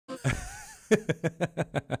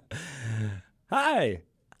Hi.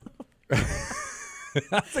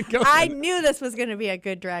 How's it going? I knew this was going to be a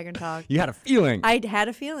good dragon talk. You had a feeling. I had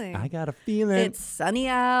a feeling. I got a feeling. It's sunny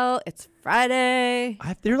out. It's Friday.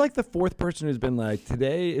 They're like the fourth person who's been like,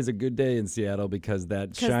 today is a good day in Seattle because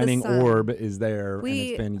that shining sun. orb is there. And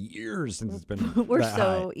it's been years since it's been We're that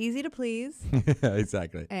so high. easy to please.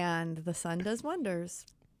 Exactly. And the sun does wonders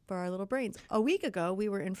for our little brains. A week ago, we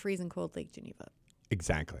were in freezing cold Lake Geneva.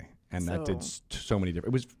 Exactly. And that did so many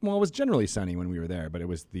different. It was generally sunny when we were there, but it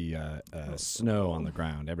was the snow on the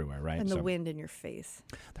ground everywhere, right? And the wind in your face.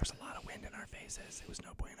 There's a lot of wind in our faces. It was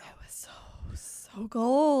no bueno. It was so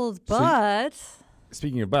cold. But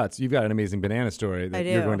speaking of butts, you've got an amazing banana story that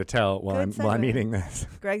you're going to tell while I'm eating this.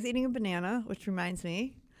 Greg's eating a banana, which reminds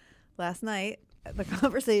me, last night the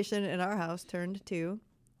conversation in our house turned to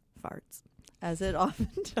farts, as it often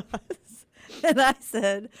does. And I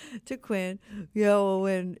said to Quinn, yo,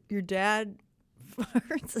 when your dad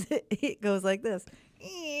farts, it goes like this.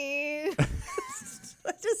 I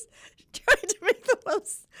just tried to make the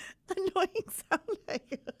most annoying sound I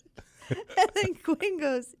could. And then Quinn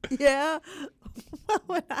goes, yeah, well,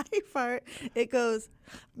 when I fart, it goes,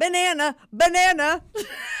 banana, banana.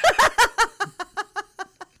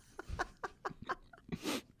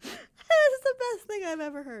 It's the best thing I've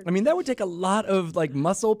ever heard. I mean, that would take a lot of like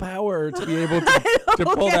muscle power to be able to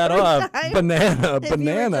pull that off. Banana, if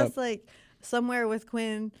banana. You were just like somewhere with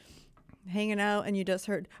Quinn hanging out and you just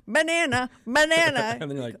heard banana, banana.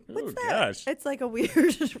 And then you're like, what's oh that? gosh. It's like a weird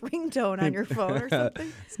ringtone on your phone or something.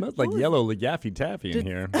 It smells like yellow Yaffy Taffy in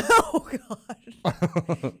here. Oh,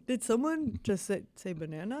 God. Did someone just say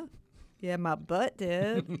banana? Yeah, my butt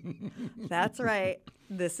did. That's right.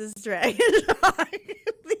 This is Dragon Talk,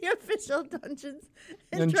 the official Dungeons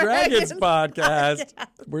and Dragons podcast.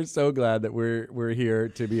 We're so glad that we're here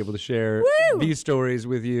to be able to share these stories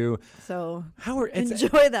with you. So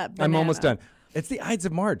enjoy that banana. I'm almost done. It's the Ides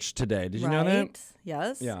of March today. Did you know that?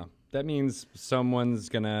 Yes. Yeah. That means someone's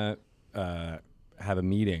going to have a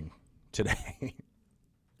meeting today.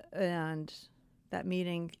 And that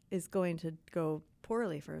meeting is going to go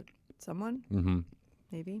poorly for someone. Mm-hmm.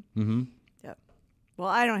 Maybe. Mm-hmm. Yep. Well,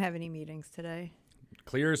 I don't have any meetings today.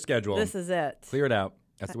 Clear your schedule. This is it. Clear it out.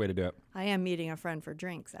 That's the way to do it. I am meeting a friend for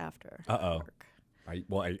drinks after work.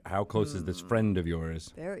 How close is this friend of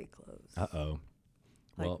yours? Very close. Uh-oh.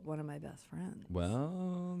 Like one of my best friends.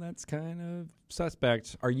 Well, that's kind of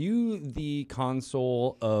suspect. Are you the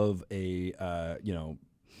console of a,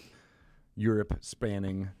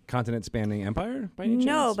 continent-spanning empire by any chance?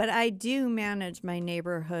 No, but I do manage my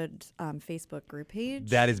neighborhood Facebook group page.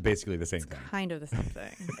 That is basically the same thing. Kind of the same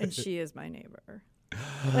thing. And she is my neighbor.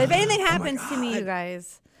 But if anything happens to me, you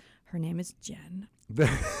guys, her name is Jen.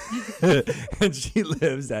 And she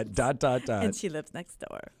lives at ... And she lives next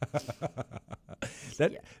door.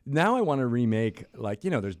 Now I want to remake,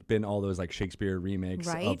 there's been all those like Shakespeare remakes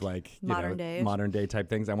of modern day type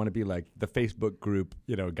things. I want to be like the Facebook group,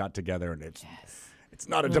 got together and it's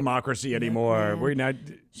not a democracy anymore. We're not.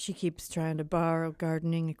 She keeps trying to borrow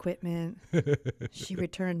gardening equipment. She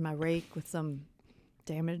returned my rake with some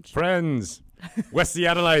damage. Friends, West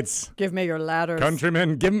Seattleites, give me your ladders.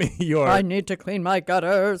 Countrymen, give me your. I need to clean my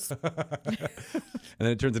gutters. And then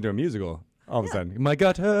it turns into a musical. All of a sudden, my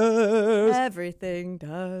gutters. Everything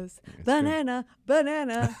does. Banana,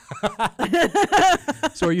 banana.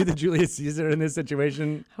 So are you the Julius Caesar in this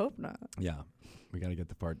situation? Hope not. Yeah. We got to get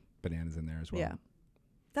the fart bananas in there as well. Yeah.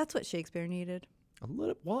 That's what Shakespeare needed. A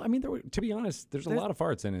little. Well, I mean, to be honest, there's a lot of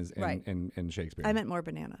farts in Shakespeare. I meant more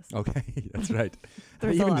bananas. Okay, that's right.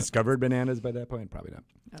 Have you even discovered bananas by that point? Probably not.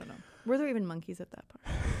 I don't know. Were there even monkeys at that part?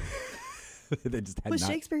 They just had Was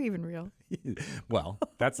Shakespeare even real? Well,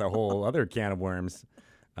 that's a whole other can of worms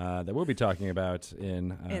that we'll be talking about in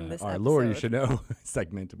this our episode. Lore You Should Know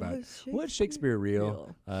segment about was Shakespeare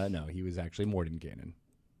real? No, he was actually Mordenkainen.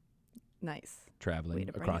 Nice. Traveling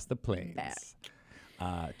across the plains.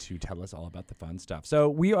 To tell us all about the fun stuff. So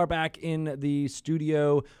we are back in the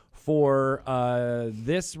studio for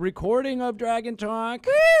this recording of Dragon Talk.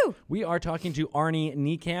 Woo! We are talking to Arnie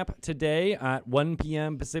Niekamp today at 1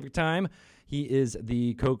 p.m. Pacific time. He is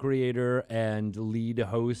the co-creator and lead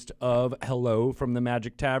host of Hello from the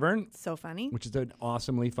Magic Tavern. So funny. Which is an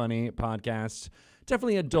awesomely funny podcast.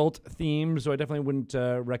 Definitely adult themed, so I definitely wouldn't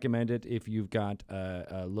recommend it if you've got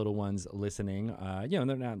little ones listening. They're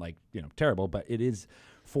not terrible, but it is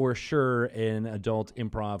for sure an adult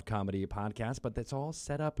improv comedy podcast. But that's all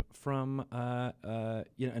set up from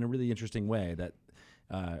in a really interesting way that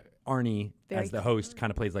Arnie, as the host,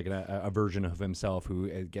 kind of plays like a version of himself who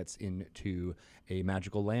gets into a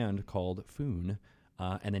magical land called Foon,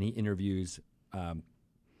 and then he interviews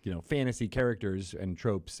fantasy characters and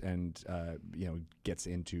tropes, and gets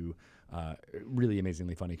into really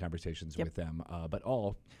amazingly funny conversations with them, but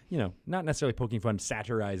all not necessarily poking fun,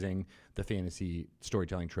 satirizing the fantasy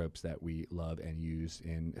storytelling tropes that we love and use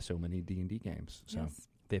in so many D&D games. So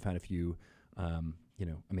they've had a few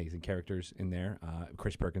amazing characters in there.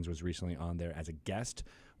 Chris Perkins was recently on there as a guest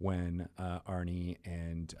when Arnie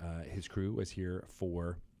and his crew was here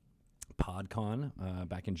for PodCon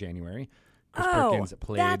back in January. Chris Perkins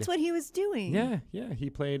played. That's what he was doing. Yeah. He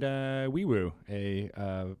played Weewoo,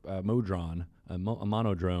 a Modron, a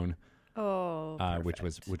monodrone. Which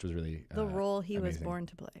was really the role he amazing. was born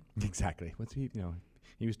to play. Exactly. What's he?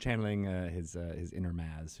 He was channeling his inner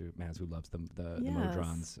Maz, who loves the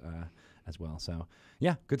Modrons as well. So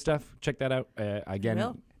yeah, good stuff. Check that out.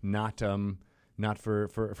 Again, not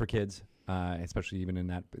for kids. Especially even in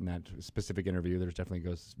that specific interview, there's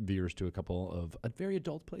definitely veers to a couple of very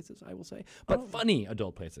adult places, I will say, but funny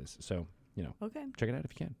adult places. So check it out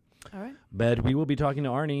if you can. All right. But we will be talking to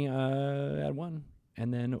Arnie at 1,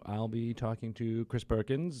 and then I'll be talking to Chris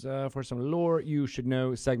Perkins for some lore you should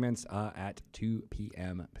know segments at 2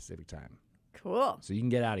 p.m. Pacific time. Cool. So you can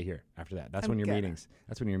get out of here after that. That's when your meetings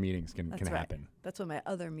can happen. That's when my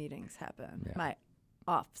other meetings happen. Yeah. My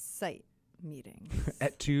off-site meetings.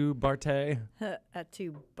 At 2 Barte. At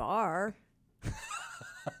 2 bar.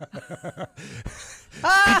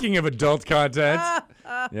 Speaking of adult content.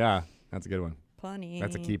 Yeah, that's a good one. Punny.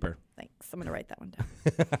 That's a keeper. Thanks. I'm going to write that one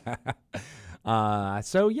down.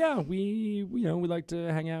 So yeah, we like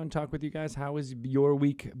to hang out and talk with you guys. How has your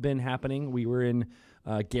week been happening? We were in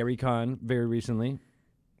GaryCon very recently.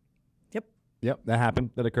 Yep, that happened.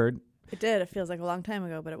 That occurred. It did. It feels like a long time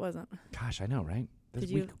ago, but it wasn't. Gosh, I know, right? This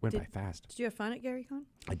week went by fast. Did you have fun at GaryCon?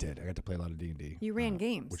 I did. I got to play a lot of D&D. You ran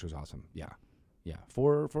games, which was awesome. Yeah.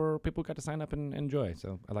 For people who got to sign up and enjoy.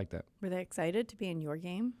 So I like that. Were they excited to be in your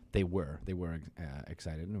game? They were.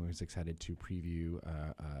 Excited, and I was excited to preview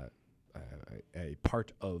a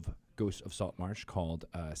part of Ghosts of Saltmarsh called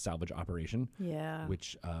Salvage Operation. Yeah.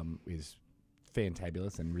 Which is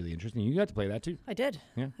fantabulous and really interesting. You got to play that too. I did.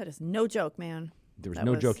 Yeah. That is no joke, man. There was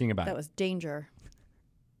no joking about it. That was danger.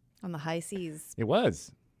 On the high seas. It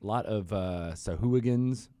was. A lot of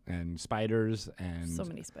Sahuagins and spiders and... So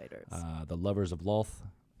many spiders. The lovers of Lolth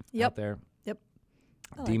out there. Yep.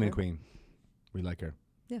 Demon Queen. We like her.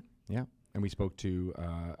 Yeah. Yeah. And we spoke to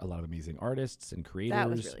a lot of amazing artists and creators. That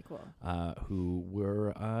was really cool. Who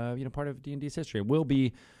were part of D&D's history.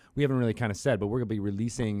 We haven't really kind of said, but we're going to be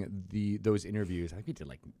releasing those interviews. I think we did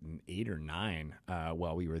like 8 or 9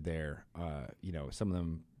 while we were there. Some of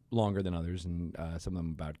them longer than others, and some of them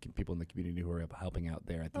about people in the community who are helping out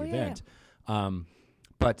there at the event. Yeah.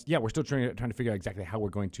 But yeah, we're still trying to figure out exactly how we're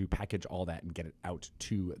going to package all that and get it out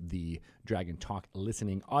to the Dragon Talk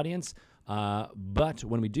listening audience. But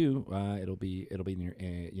when we do, it'll be near,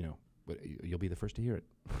 you'll be the first to hear it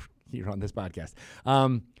here on this podcast.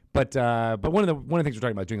 But one of the things we're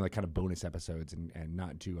talking about doing like kind of bonus episodes and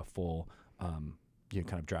not do a full kind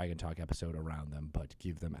of Dragon Talk episode around them, but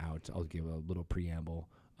give them out. I'll give a little preamble.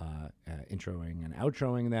 Introing and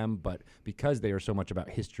outroing them, but because they are so much about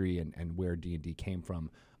history and where D&D came from,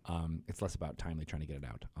 it's less about timely trying to get it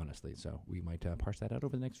out, honestly. So we might parse that out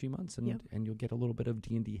over the next few months, and you'll get a little bit of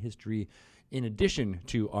D&D history in addition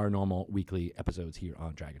to our normal weekly episodes here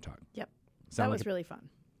on Dragon Talk. Yep. That was really fun.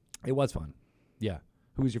 It was fun. Yeah.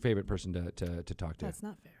 Who was your favorite person to talk to? That's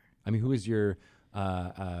not fair. I mean, who is your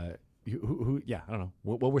who yeah, I don't know.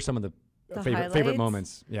 What were some of the favorite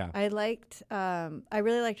moments? Yeah. I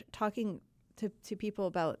really liked talking to people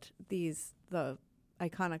about the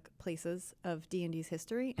iconic places of D&D's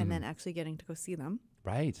history, and then actually getting to go see them.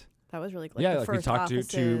 Right. That was really cool. Yeah, like we talked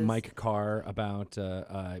to Mike Carr about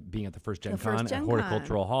being at the first Gen Con at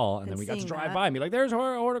Horticultural Hall, and then we got to drive by and be like, there's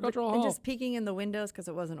Horticultural Hall. And just peeking in the windows because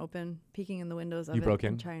it wasn't open, peeking in the windows of it. You broke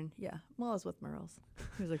in? Well, I was with Merles.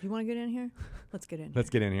 He was like, you want to get in here? Let's get in. Let's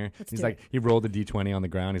get in here. He's like, he rolled the D20 on the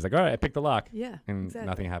ground. He's like, all right, I picked the lock. Yeah, and exactly.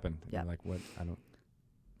 Nothing happened. Yeah. You're like, what? I don't.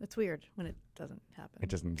 It's weird when it doesn't happen. It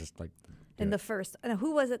doesn't just like. The first,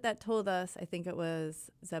 who was it that told us? I think it was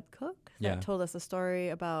Zeb Cook that told us a story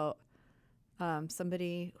about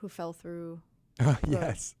somebody who fell through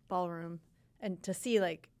the ballroom, and to see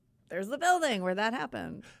there's the building where that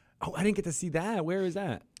happened. Oh, I didn't get to see that. Where is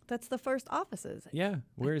that? That's the first offices. Yeah,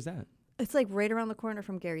 where is that? It's like right around the corner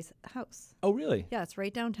from Gary's house. Oh, really? Yeah, it's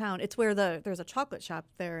right downtown. It's where there's a chocolate shop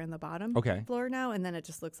there in the bottom floor now, and then it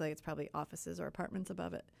just looks like it's probably offices or apartments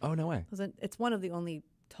above it. Oh, no way. It's one of the only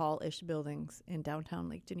tall-ish buildings in downtown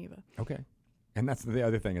Lake Geneva. Okay. And that's the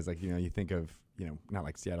other thing is you think of, not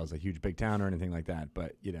like Seattle's a huge big town or anything like that,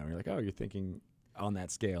 but, you're like, oh, you're thinking on that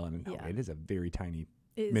scale. And it is a very tiny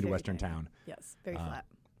It is Midwestern very tiny. town. Yes, very flat.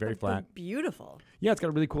 Very But flat. Beautiful. Yeah, it's got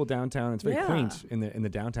a really cool downtown. It's very Yeah. quaint in the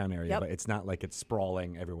downtown area, Yep. but it's not like it's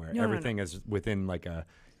sprawling everywhere. No, no, Everything is within like a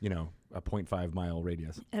 0.5 mile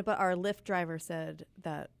radius. But our Lyft driver said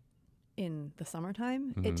that in the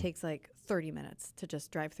summertime, Mm-hmm. it takes like 30 minutes to just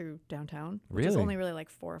drive through downtown, which Really? is only really like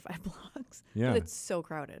 4 or 5 blocks. Yeah. But it's so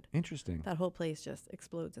crowded. Interesting. That whole place just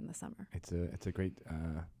explodes in the summer. It's a great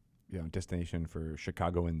destination for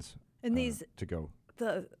Chicagoans And these to go.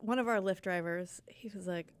 one of our Lyft drivers, he was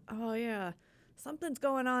like, "Oh yeah, something's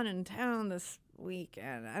going on in town this week,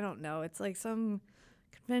 and I don't know. It's like some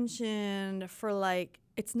convention for like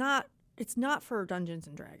it's not for Dungeons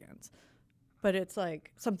and Dragons, but it's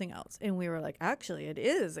like something else." And we were like, "Actually, it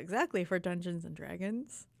is exactly for Dungeons and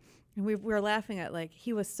Dragons." And we were laughing at like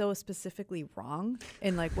he was so specifically wrong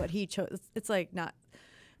in like what he chose. It's like not.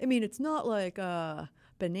 I mean, it's not like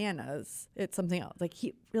bananas. It's something else. Like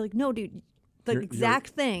we're like, no, dude. The exact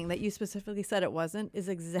thing that you specifically said it wasn't is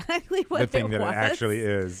exactly what The thing it that was. it actually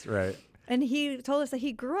is, right? And he told us that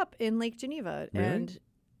he grew up in Lake Geneva, Really? and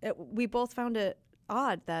we both found it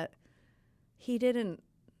odd that he didn't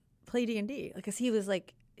play D&D. Because he's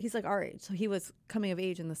like our age, so he was coming of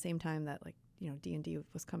age in the same time that D&D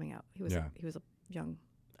was coming out. He was a young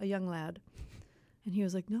lad, and he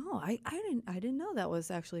was like, "No, I didn't know that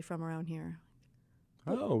was actually from around here."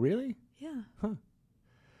 Oh, really? Yeah. Huh.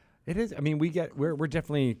 It is. I mean, we're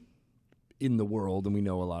definitely in the world, and we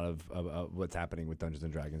know a lot of what's happening with Dungeons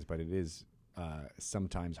and Dragons. But it is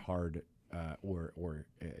sometimes hard, or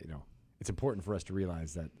it's important for us to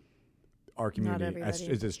realize that our community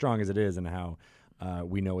is as strong as it is, and how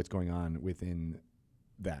we know what's going on within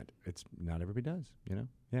that. It's not everybody does.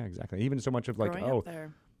 Yeah, exactly. Even so much of like, Growing up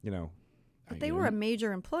there. But they were a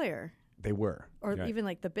major employer. They were, or even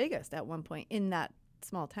like the biggest at one point in that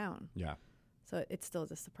small town. Yeah. So it still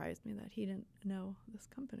just surprised me that he didn't know this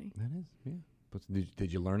company. That is, yeah. But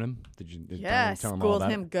did you learn him? Did yeah, tell him all schooled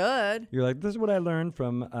about him it? good. You're like, this is what I learned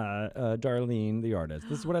from Darlene, the artist.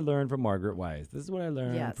 This is what I learned from Margaret Weiss. This is what I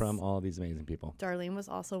learned from all these amazing people. Darlene was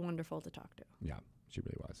also wonderful to talk to. Yeah, she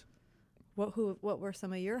really was. What were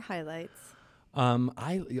some of your highlights?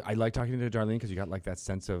 I like talking to Darlene because you got like that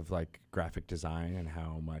sense of like graphic design and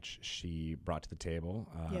how much she brought to the table.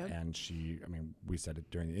 And she, I mean, we said it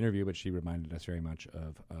during the interview, but she reminded us very much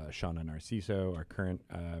of Shauna Narciso, our current,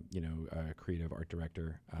 creative art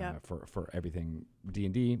director for everything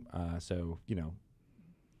D&D. So, I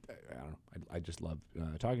don't know. I just love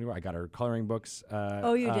talking to her. I got her coloring books.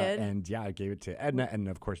 Oh, you did? And yeah, I gave it to Edna, and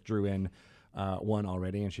of course drew in one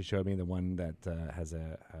already, and she showed me the one that has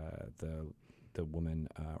the woman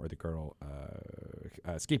or the girl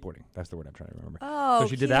skateboarding. That's the word I'm trying to remember. Oh, so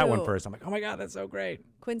she did that one first. I'm like, oh my God, that's so great.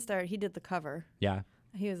 Quinn started, he did the cover. Yeah.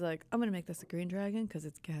 He was like, I'm going to make this a green dragon because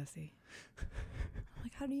it's gassy. I'm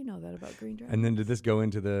like, how do you know that about green dragons? And then did this go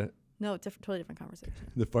into the... No, totally different conversation.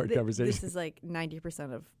 The fart conversation? This is like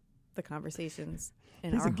 90% of the conversations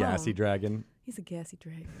in He's our a gassy home. dragon. He's a gassy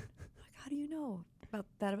dragon. Like, how do you know about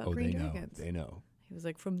green dragons? They know. He was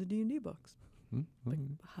like, from the D&D books. Like,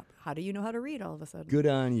 how do you know how to read all of a sudden? Good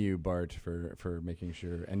on you, Bart, for making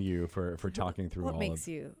sure, and you for talking through all of... What makes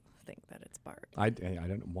you think that it's Bart? I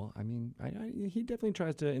don't... Well, I mean, he definitely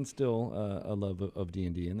tries to instill a love of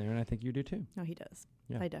D&D in there, and I think you do too. No, he does.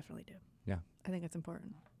 Yeah. I definitely do. Yeah. I think it's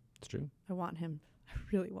important. It's true. I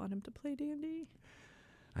really want him to play D&D.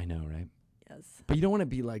 I know, right? Yes. But you don't want to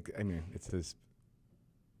be like... I mean, it's this...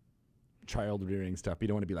 child rearing stuff. You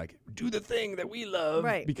don't want to be like, do the thing that we love,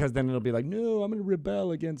 right? Because then it'll be like, no, I'm going to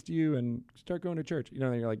rebel against you and start going to church.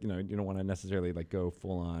 You're like, you don't want to necessarily like go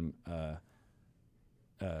full on.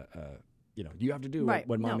 You have to do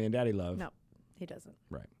what mommy and daddy love. No, he doesn't.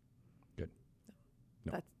 Right. Good.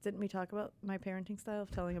 No. Didn't we talk about my parenting style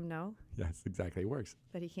of telling him no? Yes, exactly. It works.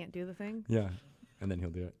 That he can't do the thing. Yeah, and then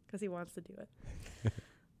he'll do it because he wants to do it.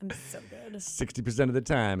 I'm so good. 60% of the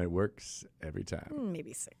time, it works every time.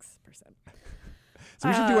 Maybe 6%. So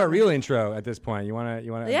we should do our real intro at this point. You want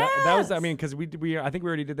to? Yes! That was, I mean, because I think we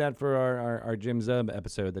already did that for our Jim Zub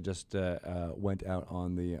episode that just went out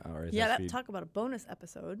on the RSS feed. Talk about a bonus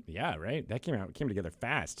episode. Yeah, right. That came together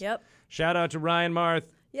fast. Yep. Shout out to Ryan Marth.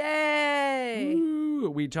 Yay! Woo!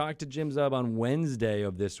 We talked to Jim Zub on Wednesday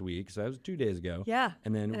of this week, so that was 2 days ago. Yeah.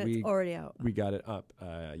 And then it's already out. We got it up.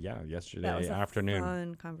 Yesterday that was afternoon. A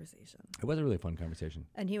fun conversation. It was a really fun conversation.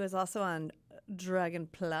 And he was also on Dragon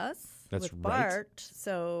Plus with right. Bart.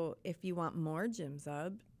 So if you want more Jim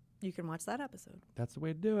Zub, you can watch that episode. That's the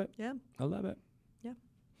way to do it. Yeah. I love it. Yeah.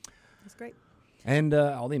 It's great. And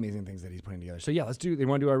all the amazing things that he's putting together. So yeah, let's do. You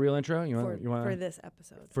want to do our real intro? For this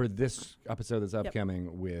episode. For this episode that's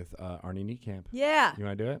upcoming with Arnie Niekamp. Yeah. You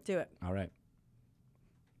want to do it? Do it. All right.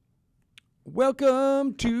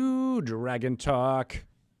 Welcome to Dragon Talk.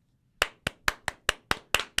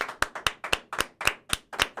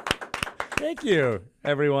 Thank you,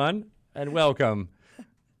 everyone, and welcome.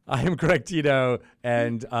 I am Greg Tito,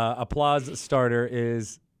 and applause starter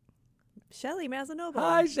is... Shelly Mazanoble.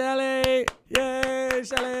 Hi, Shelly! Yay,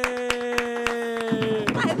 Shelly!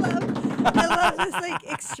 I love this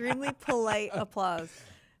like extremely polite applause.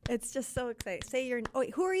 It's just so exciting. Say your. Oh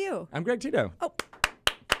wait, who are you? I'm Greg Tito. Oh.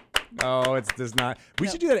 Oh, it's just not. We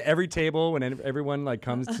should do that at every table when everyone like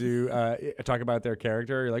comes to talk about their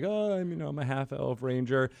character. You're like, oh, I'm a half elf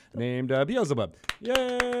ranger named Beelzebub. Yay!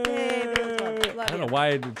 Yay, Beelzebub. Love I don't you. know why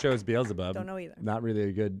it chose Beelzebub. Don't know either. Not really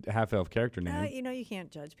a good half elf character name. You can't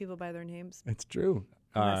judge people by their names It's true.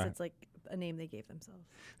 unless it's like a name they gave themselves,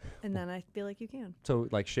 and then I feel like you can. So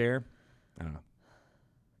like Cher, I don't know.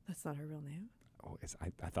 That's not her real name. Oh,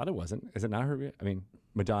 I thought it wasn't. Is it not her? I mean,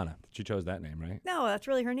 Madonna. She chose that name, right? No, that's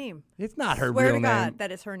really her name. It's not her Swear real to name. God,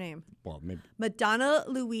 that is her name. Well, maybe. Madonna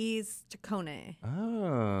Louise Ciccone.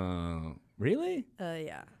 Oh, really?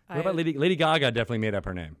 Yeah. What about Lady Gaga? Definitely made up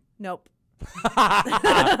her name. Nope.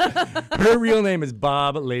 Her real name is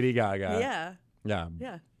Bob Lady Gaga. Yeah. Yeah.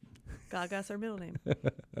 Yeah. Gaga's her middle name.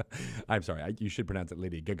 I'm sorry. You should pronounce it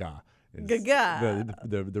Lady Gaga. Is Gaga.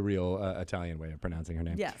 The real Italian way of pronouncing her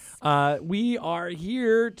name. Yes. We are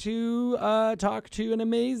here to talk to an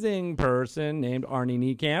amazing person named Arnie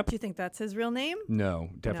Niekamp. Do you think that's his real name? No,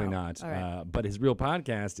 definitely No. not. All right. But his real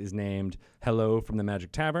podcast is named Hello from the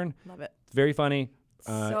Magic Tavern. Love it. It's very funny.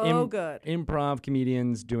 So good. Improv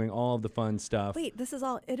comedians doing all of the fun stuff. Wait, it is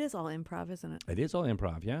all improv, isn't it? It is all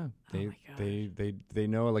improv, yeah. Oh my gosh. They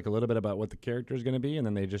know like a little bit about what the character is going to be, and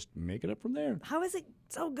then they just make it up from there. How is it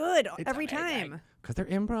so good every time? Because they're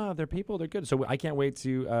improv, they're people, they're good. So I can't wait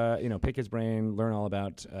to pick his brain, learn all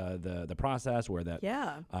about the process, where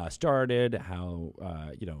that started, how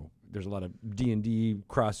there's a lot of D&D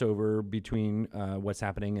crossover between what's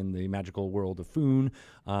happening in the magical world of Foon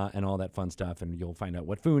and all that fun stuff, and you'll find out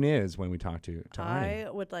what Foon is when we talk to Arnie. I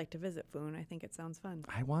would like to visit Foon. I think it sounds fun.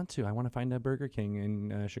 I want to find a Burger King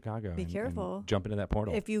in Chicago. Be careful. And jump into that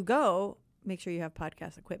portal. If you go, make sure you have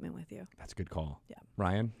podcast equipment with you. That's a good call. Yeah.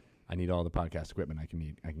 Ryan, I need all the podcast equipment I can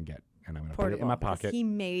get, and I'm going to put it in my pocket. He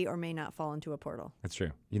may or may not fall into a portal. That's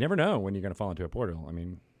true. You never know when you're going to fall into a portal. I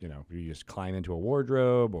mean, you just climb into a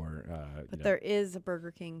wardrobe or. But there is a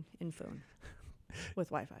Burger King in Foon with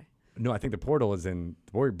Wi-Fi. No, I think the portal is in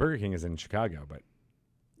Burger King is in Chicago, but.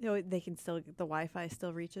 They can still the Wi-Fi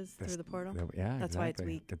still reaches through the portal. Yeah, that's why it's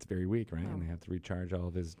weak. It's very weak, right? Oh. And they have to recharge all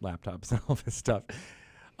of his laptops and all of his stuff.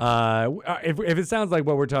 If it sounds like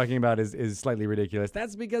what we're talking about is slightly ridiculous,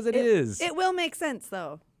 that's because it is. It will make sense,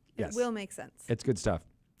 though. Yes. It will make sense. It's good stuff.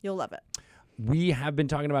 You'll love it. We have been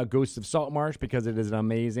talking about Ghosts of Saltmarsh because it is an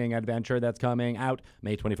amazing adventure that's coming out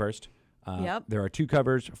May 21st. Yep. There are 2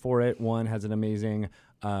 covers for it. One has an amazing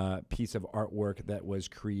piece of artwork that was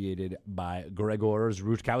created by Gregor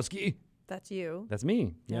Rutkowski. That's you. That's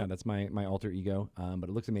me. Yeah, Yep. that's my alter ego. But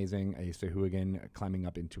it looks amazing. A Sahuagin climbing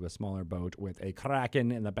up into a smaller boat with a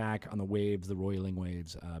kraken in the back on the waves, the roiling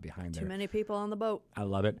waves behind there. Too many people on the boat. I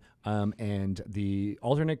love it. And the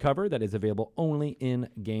alternate cover that is available only in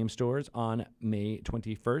game stores on May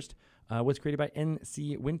 21st was created by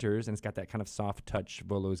N.C. Winters, and it's got that kind of soft touch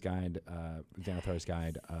Volo's Guide, Xanathar's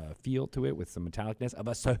Guide feel to it with some metallicness of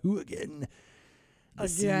a Sahuagin. The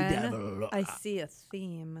sea devil, I see a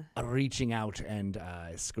theme. reaching out and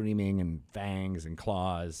screaming and fangs and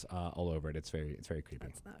claws all over it. It's very creepy.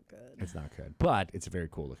 That's not good. It's not good, but it's a very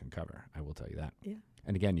cool looking cover. I will tell you that. Yeah.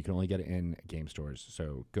 And again, you can only get it in game stores.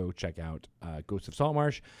 So go check out Ghosts of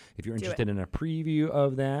Saltmarsh. If you're interested in a preview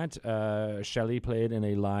of that, Shelley played in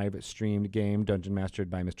a live streamed game, Dungeon Mastered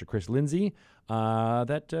by Mr. Chris Lindsay,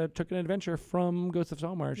 that took an adventure from Ghosts of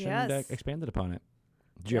Saltmarsh and expanded upon it.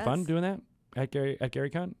 Did you have fun doing that at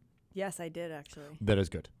GaryCon? Yes, I did, actually. That is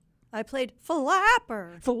good. I played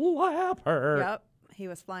Flapper. Flapper. Yep. He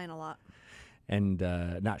was flying a lot. And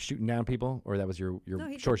not shooting down people, or that was your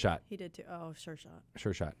short shot? He did too. Oh, sure shot.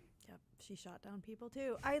 Sure shot. Yep. She shot down people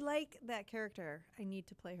too. I like that character. I need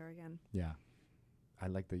to play her again. Yeah. I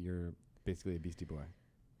like that you're basically a Beastie Boy.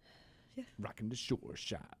 Yeah. Rocking the short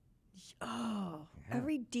shot. Oh,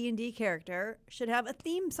 every D&D character should have a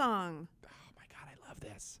theme song. Oh my God, I love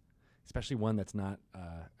this. Especially one that's not,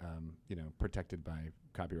 protected by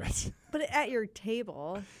copyrights. But at your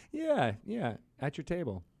table. Yeah, at your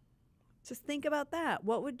table. Just think about that.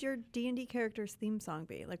 What would your D&D character's theme song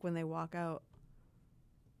be? Like when they walk out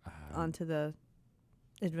onto the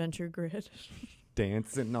adventure grid.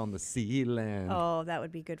 dancing on the ceiling. Oh, that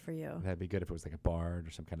would be good for you. That'd be good if it was like a bard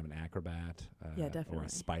or some kind of an acrobat. Yeah, definitely. Or a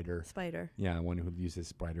spider. Spider. Yeah, one who uses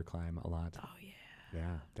spider climb a lot. Oh, yeah.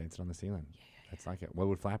 Yeah, dancing on the ceiling. That's like it. What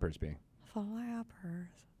would flappers be? Flappers.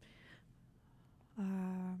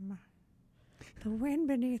 The wind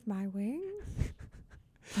beneath my wings.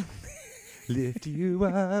 Lift you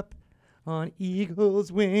up on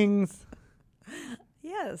eagle's wings.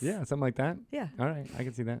 Yes. Yeah, something like that. Yeah. All right, I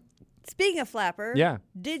can see that. Speaking of flapper. Yeah.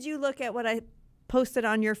 Did you look at what I posted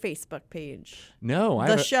on your Facebook page? No, I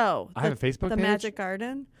have a Facebook page? The Magic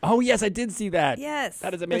Garden. Oh, yes, I did see that. Yes.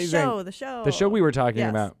 That is amazing. The show. The show we were talking Yes.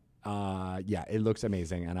 about. Yeah, it looks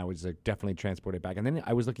amazing, and I was definitely transported back. And then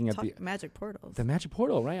I was looking at the magic portals. The magic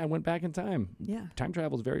portal, right? I went back in time. Yeah. Time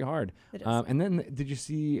travel is very hard. It is. And then did you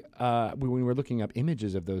see when we were looking up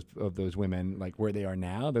images of those women, like where they are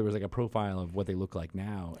now? There was like a profile of what they look like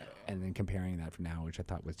now, and then comparing that from now, which I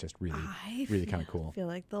thought was just really kind of cool. I feel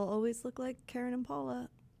like they'll always look like Karen and Paula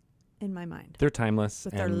in my mind. They're timeless,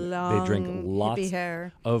 With and their long they drink hippie lots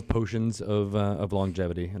hair. of potions of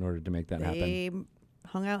longevity in order to make that happen. They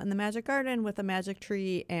hung out in the magic garden with a magic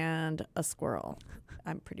tree and a squirrel.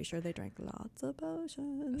 I'm pretty sure they drank lots of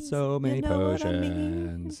potions. So many You know what I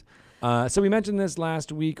mean? potions. So we mentioned this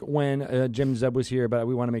last week when Jim Zub was here, but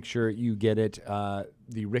we want to make sure you get it.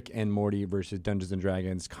 The Rick and Morty versus Dungeons and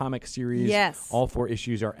Dragons comic series. Yes. All 4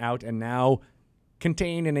 issues are out and now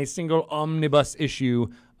contained in a single omnibus issue.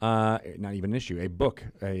 Not even an issue, a book.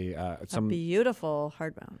 A beautiful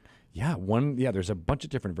hardbound. Yeah, there's a bunch of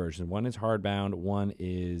different versions. One is hardbound, one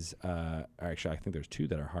is actually I think there's 2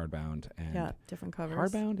 that are hardbound and Yeah, different covers.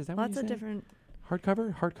 Hardbound, is that what you Lots of said? different.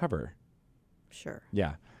 Hardcover. Sure.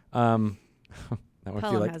 Yeah. That one feel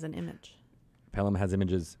Pelham like has an image. Pelham has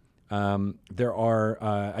images. There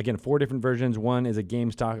are, again, 4 different versions. One is a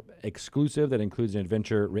GameStop exclusive that includes an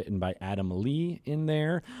adventure written by Adam Lee in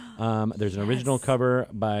there. There's an original cover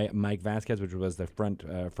by Mike Vasquez, which was the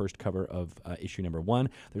first cover of issue number 1.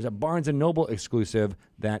 There's a Barnes & Noble exclusive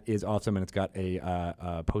that is awesome, and it's got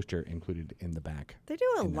a poster included in the back. They do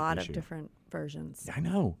a lot of different versions. I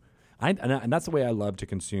know. And that's the way I love to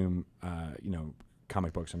consume,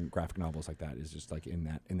 comic books and graphic novels like that, is just like in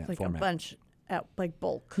that Like format. a bunch at like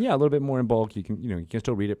bulk. Yeah, a little bit more in bulk. You can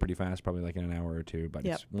still read it pretty fast, probably like in an hour or 2, but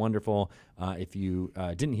it's wonderful. If you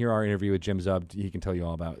didn't hear our interview with Jim Zub, he can tell you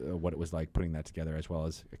all about what it was like putting that together, as well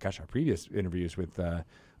as our previous interviews with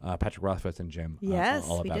Patrick Rothfuss and Jim. Yes,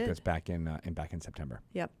 all we about did. this back in September.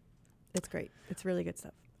 Yep, it's great. It's really good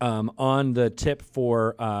stuff. On the tip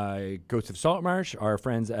for Ghosts of Saltmarsh, our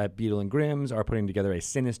friends at Beetle and Grimm's are putting together a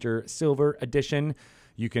Sinister Silver edition.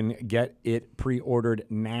 You can get it pre-ordered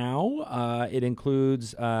now. It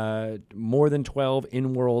includes more than 12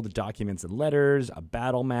 in-world documents and letters, a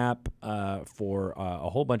battle map for a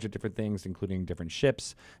whole bunch of different things, including different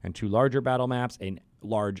ships and 2 larger battle maps, a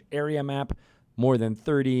large area map, more than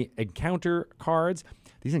 30 encounter cards.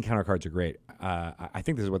 These encounter cards are great. I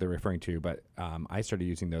think this is what they're referring to, but I started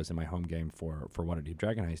using those in my home game for Waterdeep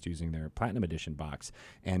Dragon Heist using their Platinum Edition box,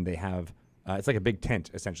 and they have it's like a big tent,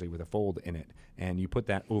 essentially, with a fold in it. And you put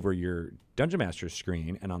that over your Dungeon Master's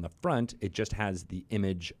screen, and on the front, it just has the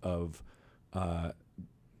image of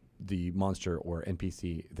the monster or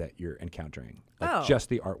NPC that you're encountering. Like just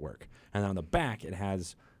the artwork. And then on the back, it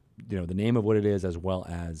has the name of what it is, as well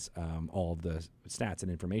as all of the stats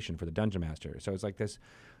and information for the Dungeon Master. So it's like this.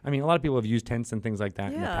 I mean, a lot of people have used tents and things like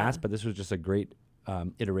that in the past, but this was just a great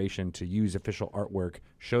iteration to use official artwork,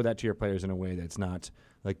 show that to your players in a way that's not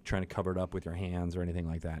like trying to cover it up with your hands or anything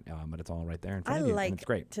like that, but it's all right there in front of you, and it's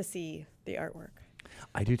great. To see the artwork.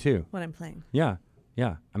 I do too. When I'm playing. Yeah.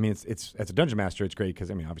 I mean, it's as a Dungeon Master, it's great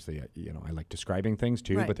because obviously, I like describing things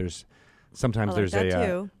too, but there's sometimes there's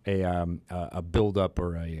a build up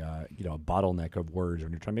or a bottleneck of words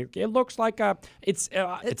when you're trying to make it looks like it's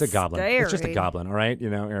a goblin. Scary. It's just a goblin, all right?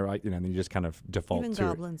 And then you just kind of default Even to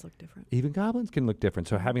goblins look different. Even goblins can look different.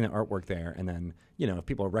 So having the artwork there, and then if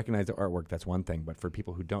people recognize the artwork, that's one thing. But for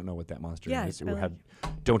people who don't know what that monster is, who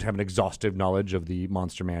don't have an exhaustive knowledge of the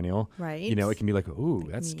monster manual, right? It can be like, ooh,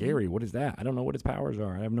 that's scary. What is that? I don't know what its powers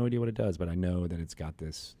are. I have no idea what it does, but I know that it's got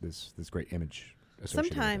this great image.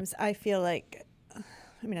 Sometimes I feel like,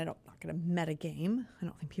 I'm not going to meta game. I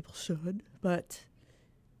don't think people should, but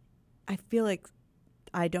I feel like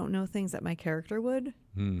I don't know things that my character would,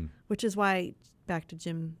 which is why, back to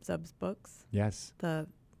Jim Zub's books. Yes. We're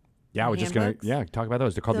just going to talk about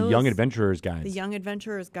those. They're called the Young Adventurer's Guides. The Young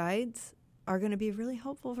Adventurer's Guides are going to be really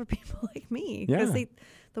helpful for people like me because the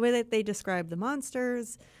way that they describe the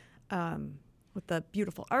monsters, with the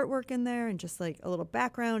beautiful artwork in there and just like a little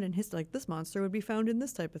background and history, like this monster would be found in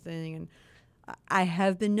this type of thing. And I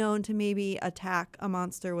have been known to maybe attack a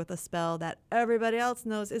monster with a spell that everybody else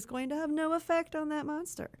knows is going to have no effect on that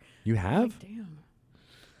monster. You have? Like, damn.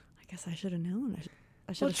 I guess I should have known.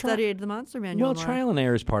 I should have studied the monster manual Well, more. trial and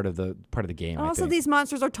error is part of the game. Also, I think. these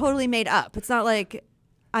monsters are totally made up. It's not like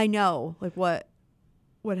I know like what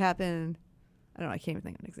would happen. I don't know. I can't even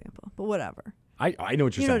think of an example, but whatever. I know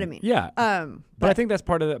what you're saying. You know what I mean? Yeah. But I think that's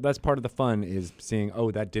part of the fun is seeing, oh,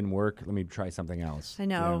 that didn't work. Let me try something else. I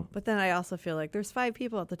know, but then I also feel like there's 5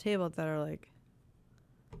 people at the table that are like,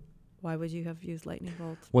 why would you have used lightning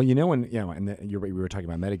bolts? Well, and we were talking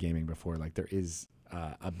about metagaming before. Like there is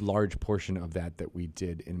a large portion of that we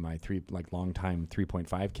did in my long time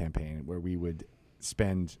 3.5 campaign, where we would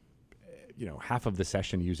spend half of the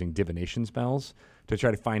session using divination spells to try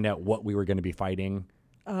to find out what we were going to be fighting.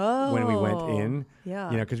 When we went in,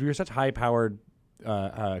 because we were such high-powered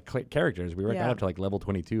characters, we got up to like level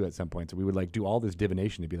 22 at some point. So we would do all this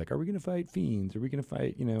divination to be like, are we going to fight fiends? Are we going to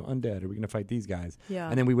fight undead? Are we going to fight these guys? Yeah.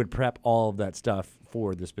 And then we would prep all of that stuff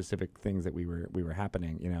for the specific things that we were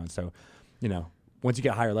happening. And so, once you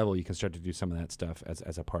get higher level, you can start to do some of that stuff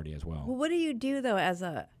as a party as well. Well, what do you do though as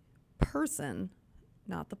a person,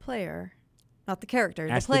 not the player, not the character,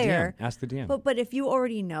 the player? Ask the DM. But if you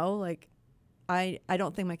already know, like. I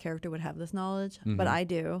don't think my character would have this knowledge, but I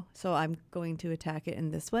do. So I'm going to attack it in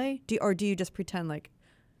this way. Do you just pretend like,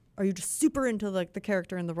 are you just super into like the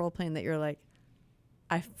character and the role playing that you're like,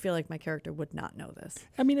 I feel like my character would not know this?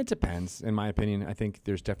 I mean, it depends. In my opinion, I think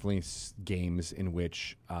there's definitely games in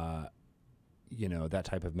which, that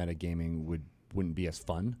type of metagaming wouldn't be as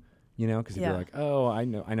fun, because if you're like, oh, I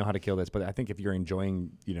know how to kill this. But I think if you're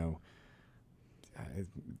enjoying,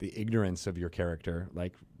 the ignorance of your character,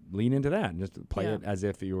 like, lean into that and just play it as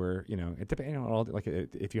if you were, it depends on all, like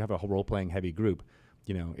if you have a role playing heavy group,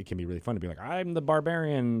 it can be really fun to be like, I'm the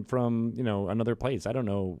barbarian from, another place. I don't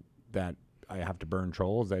know that I have to burn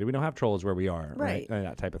trolls. That we don't have trolls where we are, right?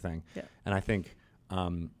 That type of thing. Yeah. And I think,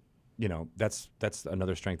 that's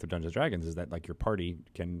another strength of Dungeons & Dragons is that like your party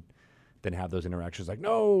can then have those interactions like,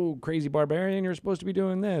 no, crazy barbarian, you're supposed to be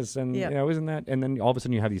doing this. And, isn't that, and then all of a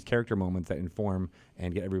sudden you have these character moments that inform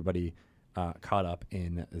and get everybody caught up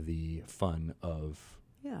in the fun of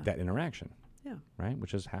that interaction. Yeah. Right?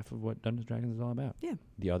 Which is half of what Dungeons & Dragons is all about. Yeah.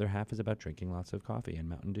 The other half is about drinking lots of coffee and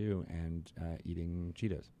Mountain Dew and eating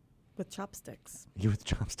Cheetos. With chopsticks. With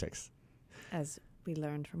chopsticks. As we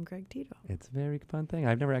learned from Greg Tito. It's a very fun thing.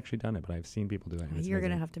 I've never actually done it, but I've seen people do it. You're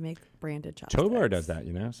going to have to make branded chopsticks. Tovar does that,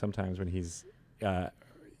 sometimes when he's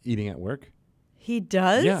eating at work. He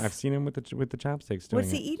does? Yeah, I've seen him with the chopsticks doing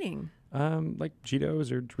What's he eating? Like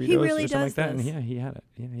Cheetos or Doritos really or something like that. This. And he had it.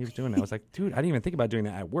 Yeah, he was doing it. I was like, dude, I didn't even think about doing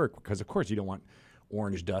that at work because, of course, you don't want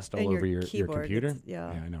orange dust all over your computer. Yeah,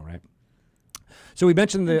 I know, right? So we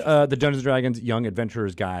mentioned the Dungeons & Dragons Young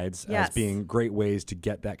Adventurers Guides as being great ways to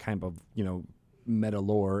get that kind of, meta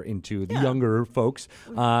lore into the younger folks.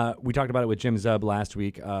 We talked about it with Jim Zub last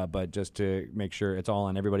week, but just to make sure it's all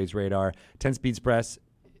on everybody's radar, 10 Speed Press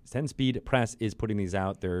is putting these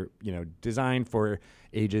out. They're, designed for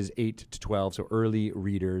ages 8 to 12, so early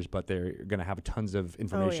readers, but they're going to have tons of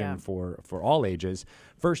information for all ages.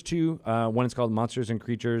 First two, one is called Monsters and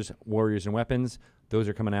Creatures, Warriors and Weapons. Those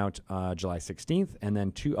are coming out July 16th, and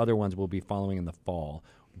then 2 other ones will be following in the fall.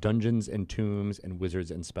 Dungeons and Tombs and Wizards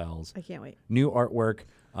and Spells. I can't wait. New artwork,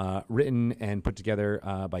 written and put together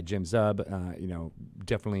by Jim Zub.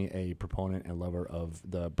 Definitely a proponent and lover of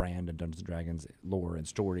the brand and Dungeons & Dragons lore and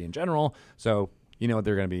story in general. So, they're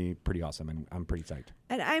going to be pretty awesome, and I'm pretty psyched.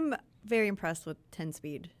 And I'm very impressed with 10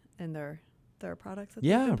 Speed and their products.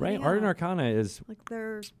 Yeah, right. Art and Arcana is like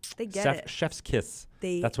they get it. Chef's kiss.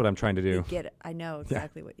 That's what I'm trying to do. They get it. I know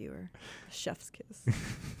exactly what you were. Chef's kiss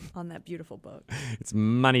on that beautiful book. It's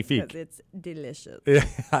magnifique. It's delicious.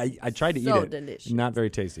 I tried to eat it. Delicious. Not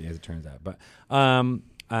very tasty, as it turns out. But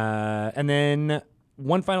and then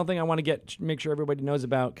one final thing I want to make sure everybody knows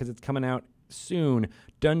about because it's coming out soon.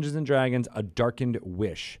 Dungeons & Dragons: A Darkened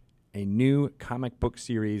Wish, a new comic book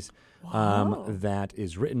series. That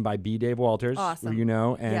is written by B. Dave Walters,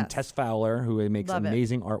 who and Tess Fowler, who makes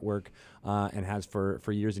amazing artwork and has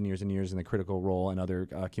for years and years and years in the Critical Role and other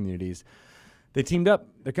communities. They teamed up.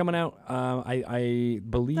 They're coming out. I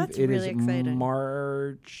believe really exciting.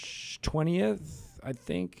 March 20th, I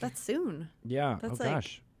think. That's soon. Yeah. That's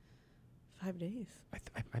gosh. 5 days.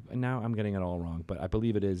 Now I'm getting it all wrong, but I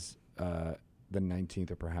believe it is the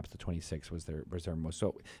 19th or perhaps the 26th was their most.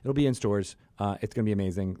 So it'll be in stores. It's going to be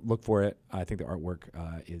amazing. Look for it. I think the artwork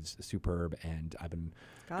is superb, and I've been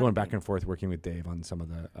going back and forth working with Dave on some of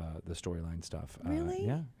the storyline stuff. Really?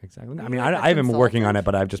 Yeah, exactly. You're I mean, like a I haven't been working on consultant? it,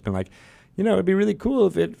 but I've just been like, it'd be really cool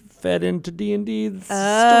if it fed into D&D's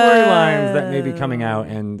storylines that may be coming out,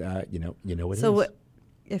 and you know what it is. So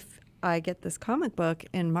if I get this comic book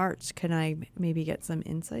in March, can I maybe get some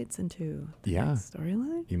insights into the next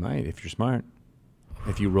storyline? You might, if you're smart.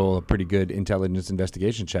 If you roll a pretty good intelligence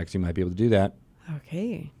investigation checks, you might be able to do that.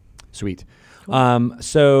 Okay. Sweet. Cool.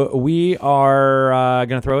 So we are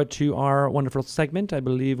going to throw it to our wonderful segment. I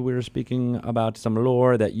believe we're speaking about some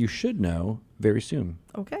lore that you should know very soon.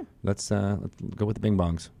 Okay. Let's go with the bing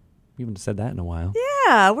bongs. We haven't said that in a while.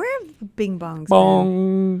 Yeah, where have bing bongs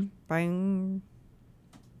Bong. been? Bing.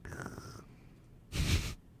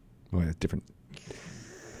 Oh, yeah, different.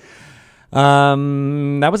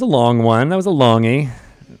 That was a long one. That was a longie.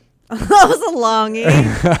 That was a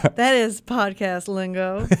longie. That is podcast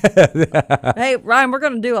lingo. Hey, Ryan, we're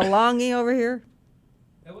going to do a longie over here.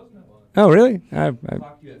 That wasn't that long. Oh, really? I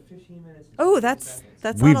talked to you at 15 minutes. and Oh, 15 that's seconds.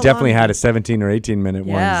 that's We've not a definitely longie. had a 17 or 18 minute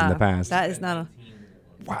ones in the past. That is not a.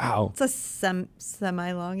 19-minute one. Wow. It's a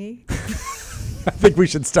semi-longie. I think we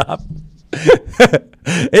should stop.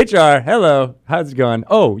 HR, hello. How's it going?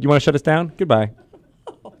 Oh, you want to shut us down? Goodbye.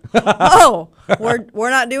 Oh, we're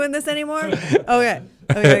not doing this anymore? Okay.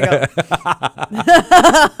 Okay, go.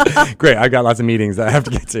 Great. I've got lots of meetings that I have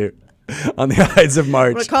to get to on the Ides of I'm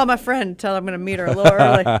March. going to call my friend, tell her I'm going to meet her a little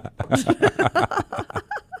early.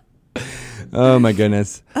 Oh, my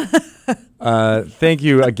goodness. Thank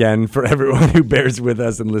you again for everyone who bears with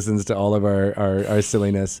us and listens to all of our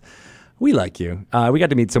silliness. We like you. We got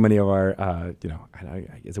to meet so many of our,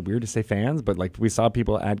 is it weird to say fans? But like we saw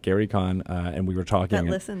people at GaryCon and we were talking. That and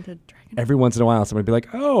listen to Dragon. every once in a while, somebody would be like,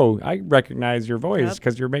 oh, I recognize your voice Yep.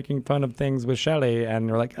 because you're making fun of things with Shelley. And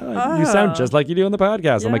you're like, oh, you sound just like you do on the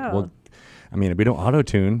podcast. I'm like, Yeah. well, I mean, we don't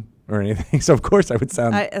auto-tune or anything. So, of course, I would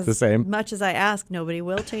sound the same. As much as I ask, nobody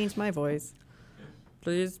will change my voice.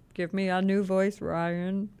 Please give me a new voice,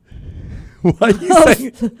 Ryan. What are you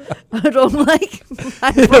saying? I don't like my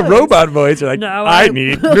In a voice. robot voice, you're like, No, I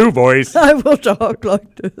need new voice. I will talk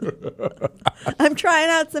like this. I'm trying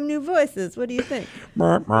out some new voices. What do you think?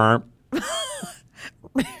 Merp, merp.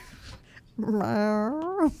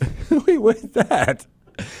 Wait, what is that?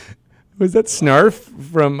 Was that Snarf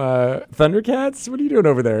from Thundercats? What are you doing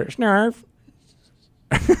over there? Snarf.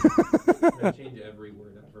 I change every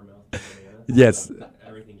word out of her mouth. to banana. Yes.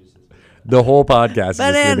 Everything just says banana. The whole podcast is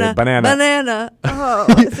Banana. banana. Banana. Oh,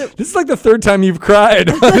 This is like the third time you've cried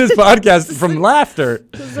on this podcast from laughter.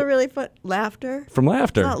 this is a really fun. Laughter? From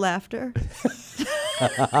laughter. It's not laughter.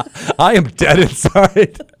 I am dead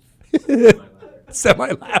inside. My laughter.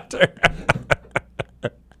 Semi-laughter.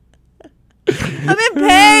 I'm in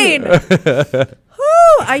pain.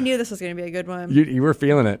 Whew, I knew this was going to be a good one. You were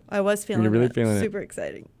feeling it. I was feeling You're really it. feeling it. Super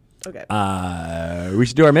exciting. Okay. We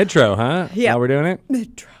should do our midtro, huh? Yeah. While we're doing it?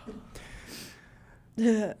 Metro.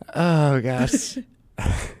 Oh, gosh.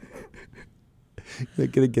 They're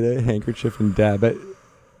going to get a handkerchief and dab it.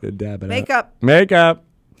 Dab it Makeup. Makeup.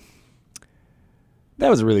 That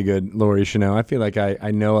was a really good Lori Chanel. I feel like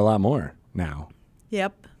I know a lot more now.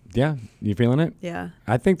 Yep. Yeah. You feeling it? Yeah.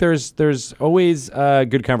 I think there's always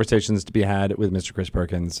good conversations to be had with Mr. Chris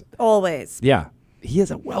Perkins. Always. Yeah. He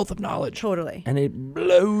has a wealth of knowledge. Totally. And it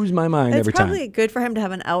blows my mind It's every time. probably good for him to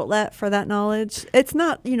have an outlet for that knowledge. It's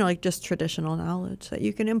not, like just traditional knowledge that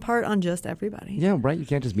you can impart on just everybody. Yeah, right. You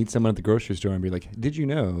can't just meet someone at the grocery store and be like, "Did you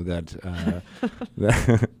know that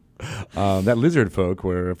that lizard folk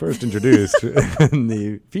were first introduced in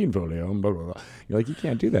the fiend folio?" Blah, blah, blah. You're like, you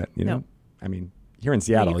can't do that. You know. No. I mean, here in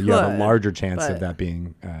Seattle, you you have a could, larger chance of but that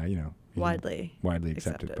being, Widely accepted.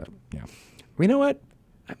 accepted. But yeah, well, you know what?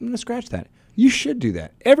 I'm gonna scratch that. You should do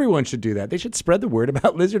that. Everyone should do that. They should spread the word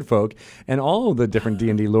about lizard folk and all of the different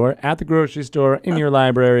D&D lore at the grocery store, in your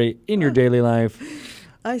library, in your daily life.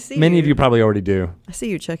 I see. Many of you probably already do. I see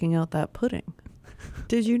you checking out that pudding.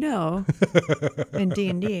 Did you know in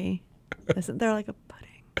D&D, isn't there like a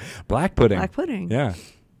pudding? Black pudding. Black pudding. Yeah.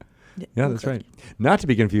 Yeah, that's right. Not to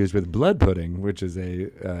be confused with blood pudding, which is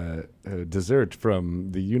a dessert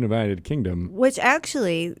from the United Kingdom. Which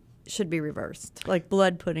actually should be reversed. Like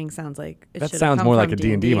blood pudding sounds like it That should sounds come more from like a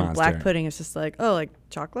D&D and monster. Black pudding is just like, like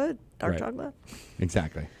chocolate, dark Right. chocolate.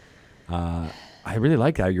 Exactly. I really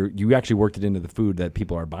like that. You actually worked it into the food that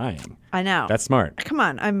people are buying. I know. That's smart. Come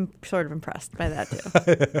on, I'm sort of impressed by that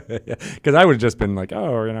too. Because I would have just been like,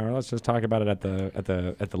 let's just talk about it at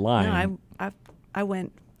the line. No, I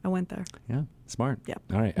went I went there. Yeah, smart. Yeah,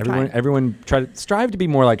 All right, I'm everyone, try to strive to be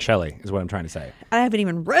more like Shelley. Is what I'm trying to say. I haven't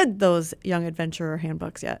even read those young adventurer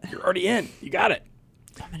handbooks yet. You're already in. You got it.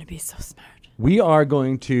 I'm gonna be so smart. We are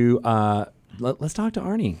going to let's talk to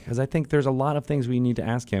Arnie, because I think there's a lot of things we need to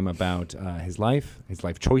ask him about his life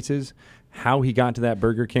choices, how he got to that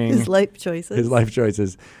Burger King, His life choices. his life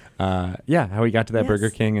choices. How he got to that Yes. Burger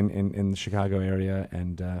King in the Chicago area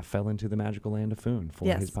and fell into the magical land of Foon for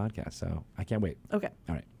Yes. his podcast. So I can't wait. Okay.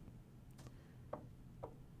 All right.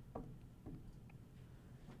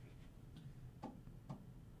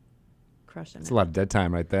 Crushing It's it. a lot of dead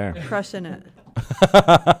time right there. Crushing it.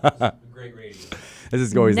 Great radio. This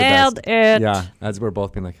is always Nailed the best. it. Yeah, as we're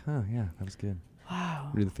both being like, oh yeah, that was good. Wow.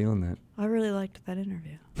 Really feeling that. I really liked that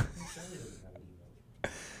interview.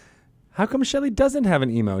 How come Shelley doesn't have an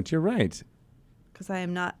emote? You're right. Because I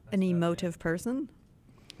am not an emotive person.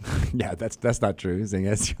 Yeah, that's not true. Saying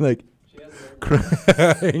yes, you're like She has an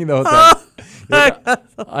crying the whole time. You're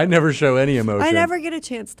like, I never show any emotion. I never get a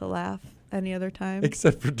chance to laugh any other time.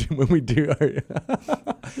 Except for when we do our. Is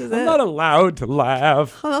I'm it? not allowed to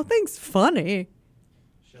laugh. Oh, nothing's funny.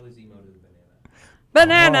 Shelley's emote is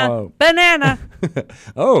banana. Banana. Oh. Banana.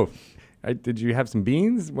 Oh, did you have some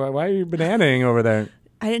beans? Why are you bananaing over there?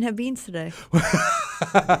 I didn't have beans today.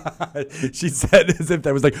 She said as if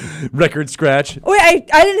that was like record scratch. Oh, wait,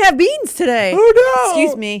 I didn't have beans today. Oh no!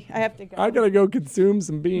 Excuse me. I have to go. I gotta go consume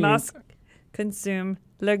some beans. Must consume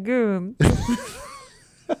legume.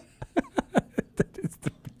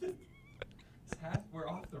 We're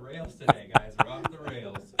off the rails today, guys. We're off the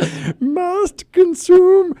rails. Must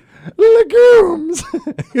consume legumes.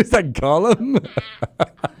 Is that Gollum?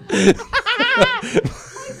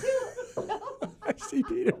 I see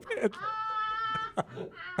Peter Pan.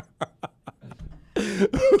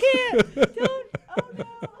 You can't. Don't. Oh no.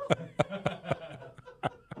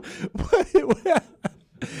 What?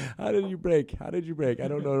 How did you break? I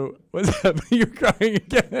don't know. What's happening? You're crying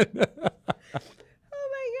again. Oh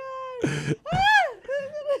my god.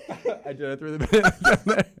 I did. I threw the banana down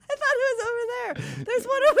there. I thought it was over there. There's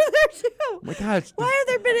one over there too. Oh my gosh. Why are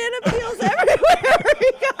there banana peels everywhere,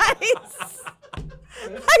 you guys?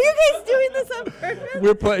 Are you guys doing this on purpose?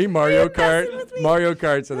 We're playing Mario Are you messing Kart. with me? Mario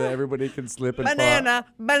Kart so that everybody can slip and Banana.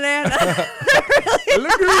 fall.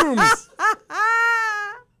 Legumes.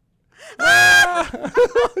 Ah!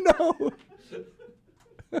 Oh no.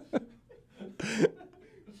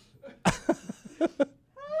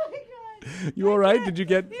 Oh my god. You all right? Did you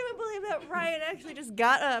get? I can't even believe that Ryan actually just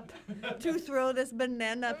got up to throw this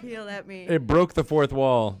banana peel at me. It broke the fourth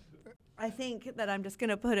wall. I think that I'm just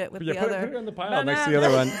gonna put it with Yeah, the put other. it on the pile next to the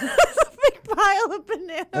other one. There's a big pile of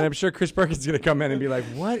bananas. And I'm sure Chris Perkins is gonna come in and be like,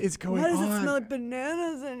 "What is going Why does on?" it smell like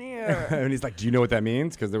bananas in here? And he's like, "Do you know what that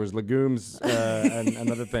means?" Because there was legumes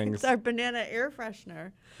and other things. It's our banana air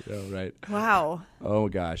freshener. Oh, right. Wow. Oh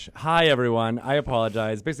gosh. Hi everyone. I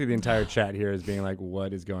apologize. Basically, the entire chat here is being like,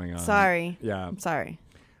 "What is going on?" Sorry. Yeah. I'm sorry.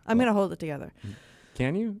 I'm gonna hold it together.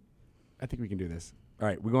 Can you? I think we can do this. All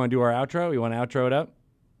right. We're going to do our outro. You want to outro it up?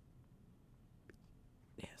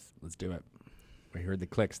 Yes. Let's do it. We heard the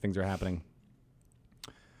clicks. Things are happening.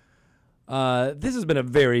 This has been a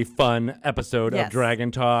very fun episode of Yes.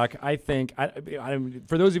 Dragon Talk. I think,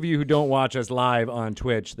 for those of you who don't watch us live on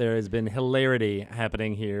Twitch, there has been hilarity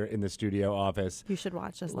happening here in the studio office. You should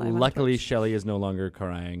watch us live. Luckily, on Twitch. Shelley is no longer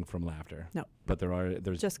crying from laughter. No. But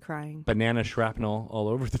there's Just crying. banana shrapnel all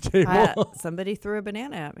over the table. Somebody threw a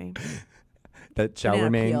banana at me. That shall Banana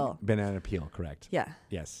remain peel. banana peel, correct? Yeah.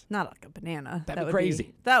 Yes. Not like a banana. That'd be would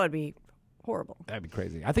crazy. That would be horrible. That'd be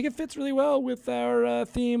crazy. I think it fits really well with our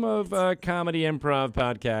theme of comedy improv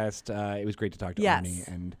podcast. It was great to talk to Yes.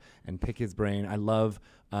 Arnie and pick his brain. I love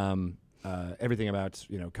everything about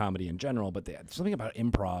comedy in general, but there's something about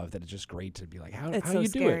improv that is just great to be like, how It's how so you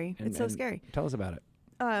scary. do it? It's so scary. Tell us about it.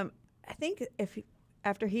 I think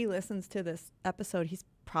after he listens to this episode, he's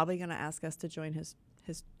probably going to ask us to join his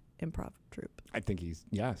improv troupe. I think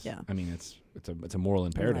yes. Yeah. I mean, it's a moral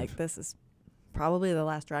imperative. Like, this is probably the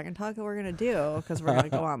last Dragon Talk that we're going to do because we're going to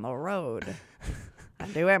go on the road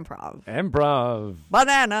and do improv. Improv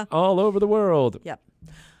Banana. all over the world Yep.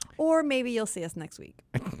 Or maybe you'll see us next week.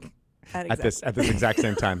 at this exact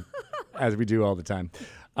same time as we do all the time.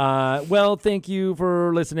 Well, thank you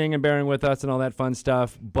for listening and bearing with us and all that fun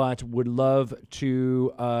stuff, but would love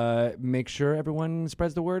to make sure everyone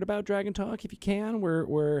spreads the word about Dragon Talk if you can.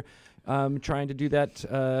 We're trying to do that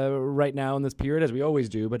right now in this period, as we always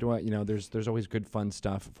do. But there's always good, fun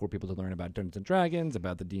stuff for people to learn about Dungeons and Dragons,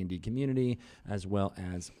 about the D&D community, as well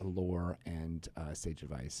as lore and sage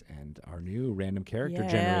advice, and our new random character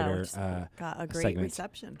generator. Which got a great segment.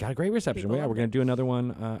 reception. Got a great reception. People Yeah, loved we're going it. to do another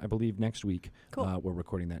one, I believe, next week. Cool. We're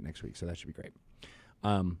recording that next week, so that should be great.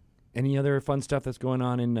 Any other fun stuff that's going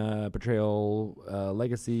on in Betrayal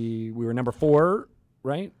Legacy? We were number 4,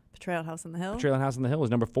 right? Betrayal House on the Hill Betrayal House on the Hill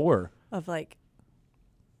was number 4. of like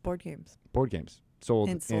board games Board games sold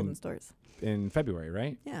and sold in stores. in February,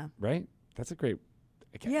 right? Yeah. Right? That's a great,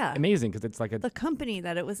 Yeah. amazing, because it's like a The company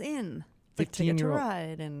that it was in. Like Ticket to 15-year-old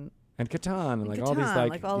Ride and Catan and and like all these Catan,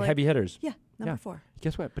 like all, like- heavy hitters. yeah, number Yeah. 4.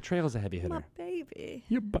 Guess what? Betrayal's a heavy hitter. My baby.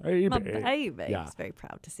 Your baby. My baby. Yeah. I was very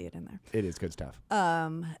proud to see it in there. It is good stuff.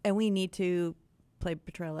 And we need to play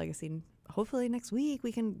Betrayal Legacy. Hopefully next week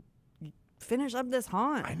we can finish up this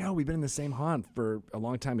haunt. I know we've been in the same haunt for a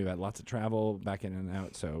long time. We've had lots of travel back in and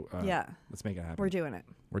out. So Yeah. let's make it happen. We're doing it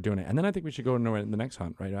We're doing it. And then I think we should go into the next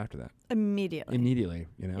hunt right after that. immediately.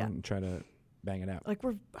 Yeah. And try to bang it out. Like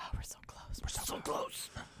we're so close. We're so close.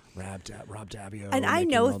 Rob Davio. And I making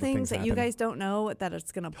know all the things that you happen. guys don't know that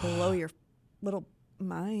it's gonna blow your little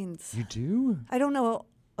minds. You do? I don't know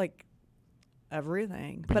like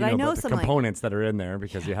everything, but you I know about the some like components that are in there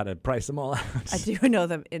because you had to price them all out. I do know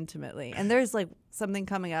them intimately. And there's like something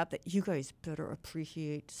coming up that you guys better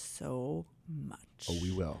appreciate so much. Oh,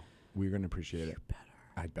 we will. We're going to appreciate it. Better.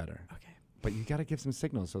 I'd better. Okay. But you got to give some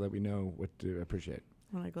signals so that we know what to appreciate.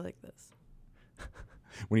 When I go like this.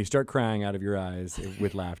 When you start crying out of your eyes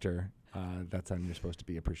with laughter, that's when you're supposed to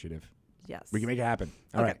be appreciative. Yes. We can make it happen.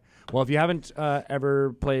 All Okay. right. Well, if you haven't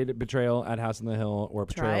ever played Betrayal at House on the Hill or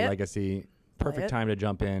Try Betrayal it. Legacy, perfect it. time to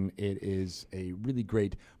jump in. It is a really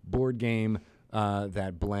great board game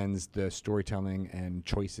that blends the storytelling and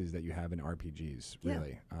choices that you have in RPGs, Yeah.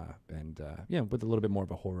 really. With a little bit more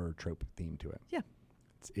of a horror trope theme to it. Yeah.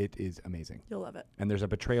 It is amazing. You'll love it. And there's a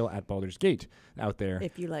Betrayal at Baldur's Gate out there.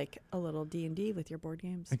 If you like a little D&D with your board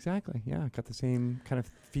games. Exactly. Yeah, got the same kind of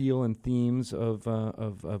feel and themes of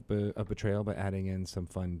Betrayal, but adding in some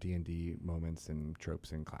fun D&D moments and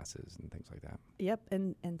tropes and classes and things like that. Yep,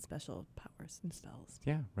 and special powers and spells.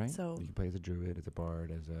 Yeah, right. So- you can play as a druid, as a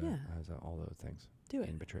bard, as all those things. Do it.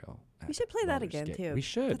 In Betrayal. We at should play that Baldur's again, Gate. too. We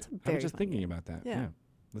should. That's a I very was just fun thinking game. about that. Yeah.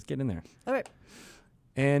 Let's get in there. All right.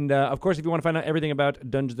 And, of course, if you want to find out everything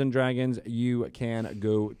about Dungeons & Dragons, you can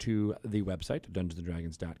go to the website,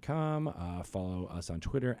 dungeonsanddragons.com. Follow us on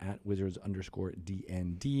Twitter at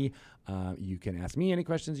wizards_DND. You can ask me any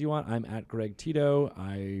questions you want. I'm at Greg Tito.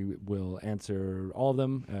 I will answer all of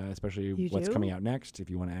them, especially You what's do? coming out next. If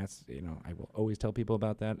you want to ask, I will always tell people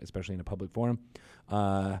about that, especially in a public forum.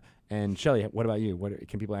 And Shelly, what about you?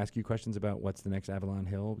 Can people ask you questions about what's the next Avalon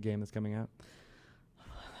Hill game that's coming out?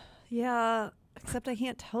 Yeah, except I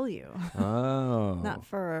can't tell you. Oh. Not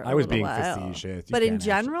for I was little being while. facetious. You But in can't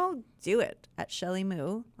general, do it at Shelly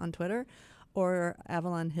Moo on Twitter or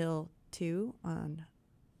Avalon Hill 2 on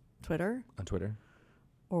Twitter, on Twitter.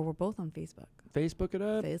 or we're both on Facebook. Facebook it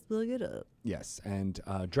up. Facebook it up. Yes, and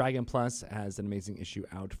Dragon Plus has an amazing issue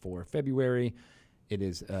out for February. It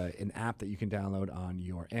is an app that you can download on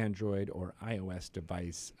your Android or iOS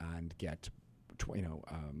device and get,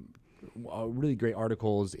 really great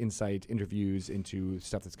articles, insight, interviews into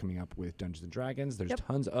stuff that's coming up with Dungeons and Dragons. There's Yep.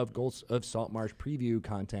 tons of Ghosts of Saltmarsh preview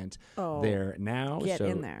content Oh, there now. get so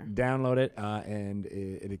in there. Download it, and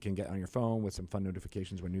it can get on your phone with some fun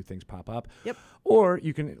notifications when new things pop up. Yep. Or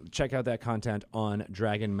you can check out that content on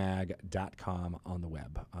dragonmag.com on the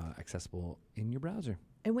web, accessible in your browser.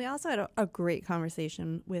 And we also had a great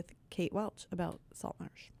conversation with Kate Welch about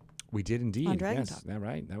Saltmarsh. We did indeed. On Dragon yes, Talk. that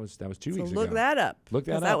right. That was 2 So weeks look ago. that up. Look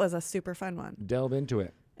that 'cause up. That was a super fun one. Delve into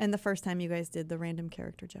it. And the first time you guys did the random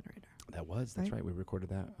character generator. That's Right. right. We recorded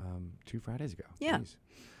that 2 Fridays ago. Yeah. Jeez.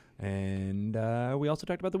 And we also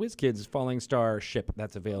talked about the WizKids Falling Star ship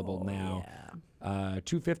that's available Oh, now. Yeah.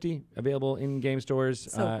 $2.50 available in game stores.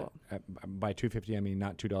 So cool. By $2.50, I mean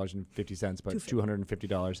not $2.50, but $2.50.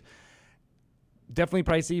 $250. Definitely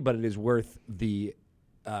pricey, but it is worth the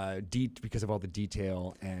because of all the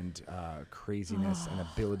detail and craziness and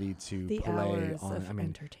ability to The play hours on. of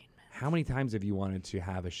entertainment. How many times have you wanted to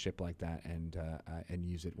have a ship like that and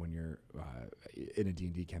use it when you're in a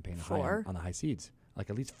D&D campaign Four. on the high seas? Like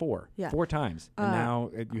at least 4. Yeah. 4 times. And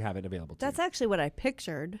now you have it available to That's you. actually what I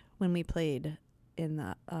pictured when we played in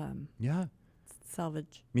the Yeah,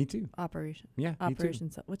 salvage me too. operation. Yeah, me too.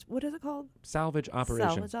 Operation. What is it called? Salvage operation.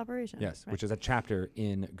 Salvage operation. Yes, Right. which is a chapter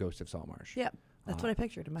in Ghost of Saltmarsh. Yep. That's what I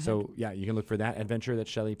pictured in my head. So yeah, you can look for that adventure that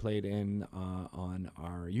Shelly played in on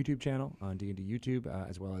our YouTube channel, on D&D YouTube,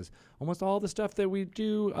 as well as almost all the stuff that we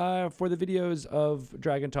do for the videos of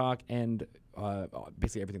Dragon Talk, and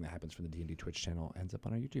basically everything that happens from the D&D Twitch channel ends up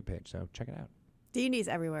on our YouTube page. So check it out. D&D's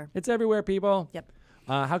everywhere. It's everywhere, people. Yep.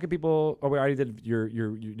 How can people? Oh, we already did your.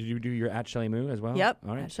 Did you do your at Shelly Moo as well? Yep.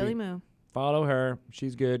 All right. At Shelly sweet. Moo. Follow her.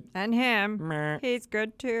 She's good. And him. Meh. He's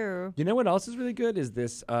good too. You know what else is really good is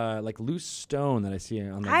this like loose stone that I see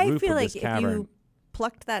on the I roof feel of like this cavern. if you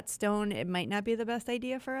plucked that stone, it might not be the best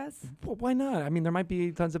idea for us. Well, why not? I mean, there might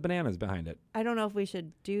be tons of bananas behind it. I don't know if we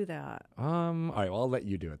should do that. All right. Well, I'll let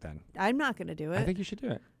you do it then. I'm not going to do it. I think you should do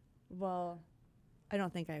it. Well, I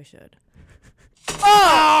don't think I should.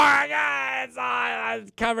 Oh my God!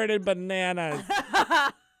 It's covered in bananas.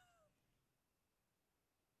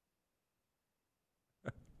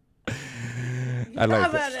 I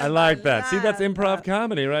like that. I like that. See, that's improv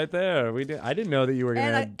comedy right there. I didn't know that you were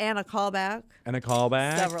gonna and a callback. and a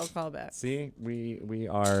callback. Several callbacks. See, we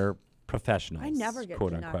are professionals. I never get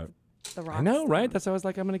quote to knock unquote. the rocks. I know, right? down. That's why I was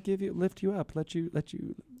like, I'm gonna lift you up, let you.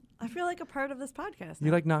 I feel like a part of this podcast. You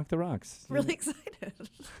now. like knock the rocks. really excited.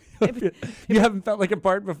 You haven't felt like a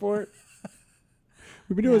part before.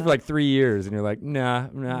 We've been doing this for like 3 years, and you're like, nah,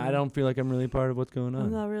 I don't feel like I'm really part of what's going I'm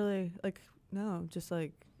on. not really like no, just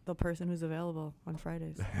like the person who's available on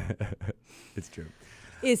Fridays. It's true.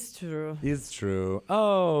 It's true. It's true.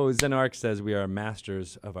 Oh, Zenark says we are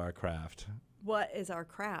masters of our craft. What is our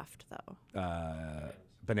craft though?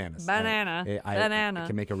 Bananas. Banana. Banana. I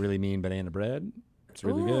can make a really mean banana bread. It's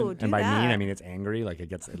really Ooh, good. do And by mean, that. I mean it's angry. Like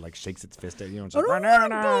it like shakes its fist at you. And it's I like,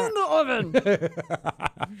 don't want to go in the oven.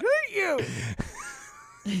 Hate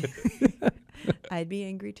you. I'd be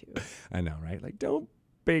angry too. I know, right? Like, don't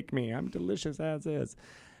bake me. I'm delicious as is.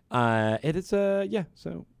 It is yeah.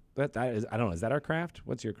 So that is. I don't know. Is that our craft?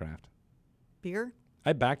 What's your craft? Beer?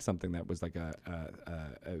 I backed something that was like a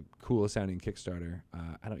cool sounding Kickstarter.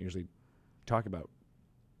 I don't usually talk about,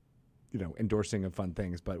 endorsing of fun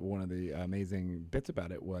things, but one of the amazing bits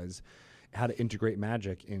about it was how to integrate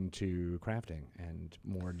magic into crafting and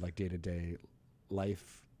more like day-to-day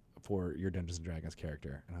life for your Dungeons and Dragons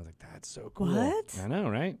character. And I was like, that's so cool. What? I know,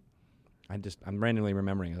 right? I'm randomly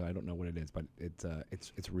remembering it. I don't know what it is, but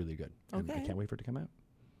it's really good. And I Okay. can't wait for it to come out.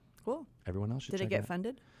 Cool. Everyone else should Did check it get out.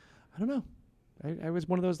 funded? I don't know. I was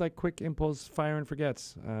one of those like quick impulse fire and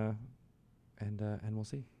forgets, and we'll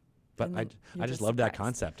see. But And I you're just just love that surprised.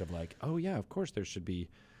 concept of like, oh yeah, of course there should be,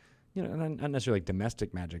 not necessarily like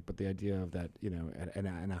domestic magic, but the idea of that, in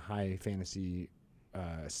a high fantasy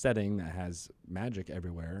setting that has magic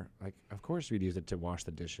everywhere. Like, of course we'd use it to wash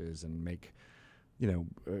the dishes and make,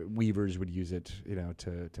 weavers would use it,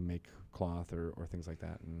 to make cloth or things like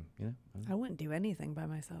that, and I wouldn't do anything by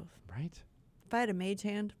myself. right. If I had a mage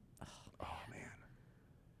hand, Oh man,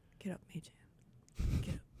 get up, mage hand.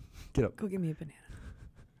 Get up. get up. Go get me a banana.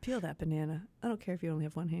 Peel that banana. I don't care if you only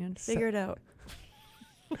have one hand. Figure it out.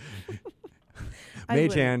 I Mage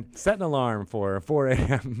wouldn't. hand, set an alarm for 4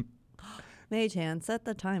 a.m. Mage hand, set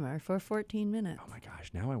the timer for 14 minutes. Oh my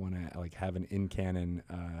gosh! Now I want to like have an in canon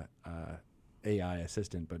AI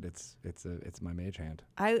assistant, but it's my mage hand.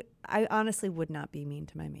 I honestly would not be mean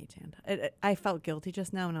to my mage hand. I felt guilty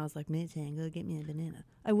just now when I was like, mage hand, go get me a banana.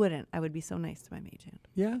 I wouldn't. I would be so nice to my mage hand.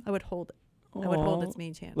 Yeah, I would hold it. I would hold its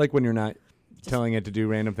mage hand. like when you're not Just- telling it to do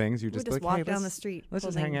random things, you we just would just like, walk hey, down the let's- street. Let's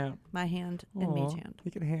just hang holding out. My hand and Aw, mage hand.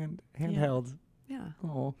 You can handheld. Yeah.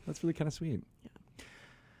 Oh, that's really kind of sweet. Yeah.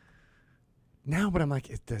 Now, but I'm like,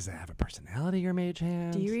 does it have a personality? Your mage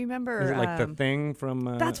hand? Do you remember? Is it like the thing from?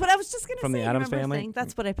 That's what I was just gonna from say. the You Addams remember Family? Thing?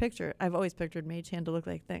 That's what I pictured. I've always pictured mage hand to look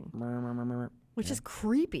like Thing, which Yeah. is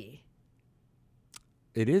creepy.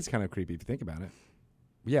 It is kind of creepy if you think about it.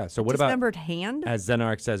 Yeah. So what about? Dismembered hand? As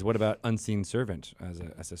Zenark says, what about Unseen Servant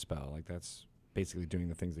as a spell? Like that's basically doing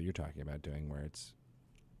the things that you're talking about doing, where it's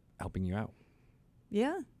helping you out.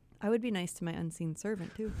 Yeah, I would be nice to my unseen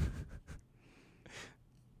servant too.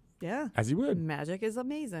 Yeah, As you would, magic is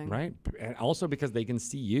amazing. right? And also because they can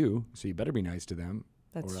see you, so you better be nice to them.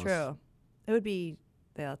 That's or else- true. It would be.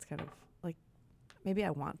 Yeah, that's kind of like maybe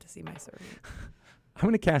I want to see my servant. I'm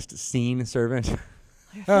going to cast Seen Servant.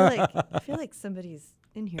 I feel like somebody's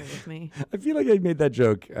in here with me. I feel like I made that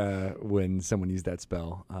joke when someone used that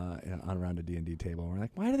spell on around a D&D table. We're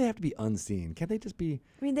like, why do they have to be unseen? Can't they just be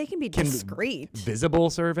I mean, they can be Can- discreet.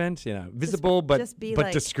 visible servant? Visible but just be but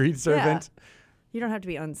like- discreet servant. You don't have to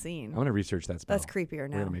be unseen. I want to research that spell. That's creepier We're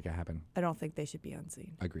now. gonna make it happen. I don't think they should be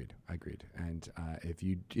unseen. Agreed. And if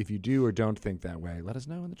you do or don't think that way, let us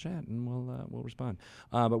know in the chat, and we'll respond.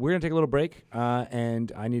 But we're gonna take a little break,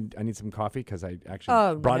 and I need some coffee because I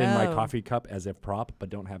actually brought in my coffee cup as a prop, but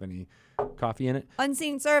don't have any coffee in it.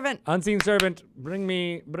 Unseen servant. Unseen servant, bring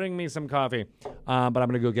me some coffee. But I'm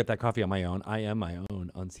gonna go get that coffee on my own. I am my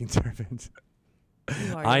own unseen servant.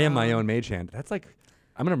 I am my own mage hand. That's like.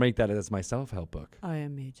 I'm going to make that as my self-help book. I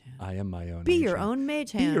am mage hand. I am my own Be mage your hand. own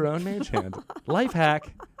mage hand. Be your own mage hand. Life hack.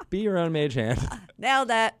 Be your own mage hand. Nailed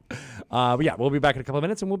that. But yeah, we'll be back in a couple of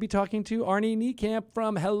minutes, and we'll be talking to Arnie Niekamp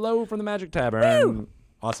from Hello from the Magic Tavern. Woo!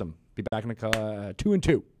 Awesome. Be back in 2 and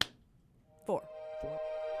 2.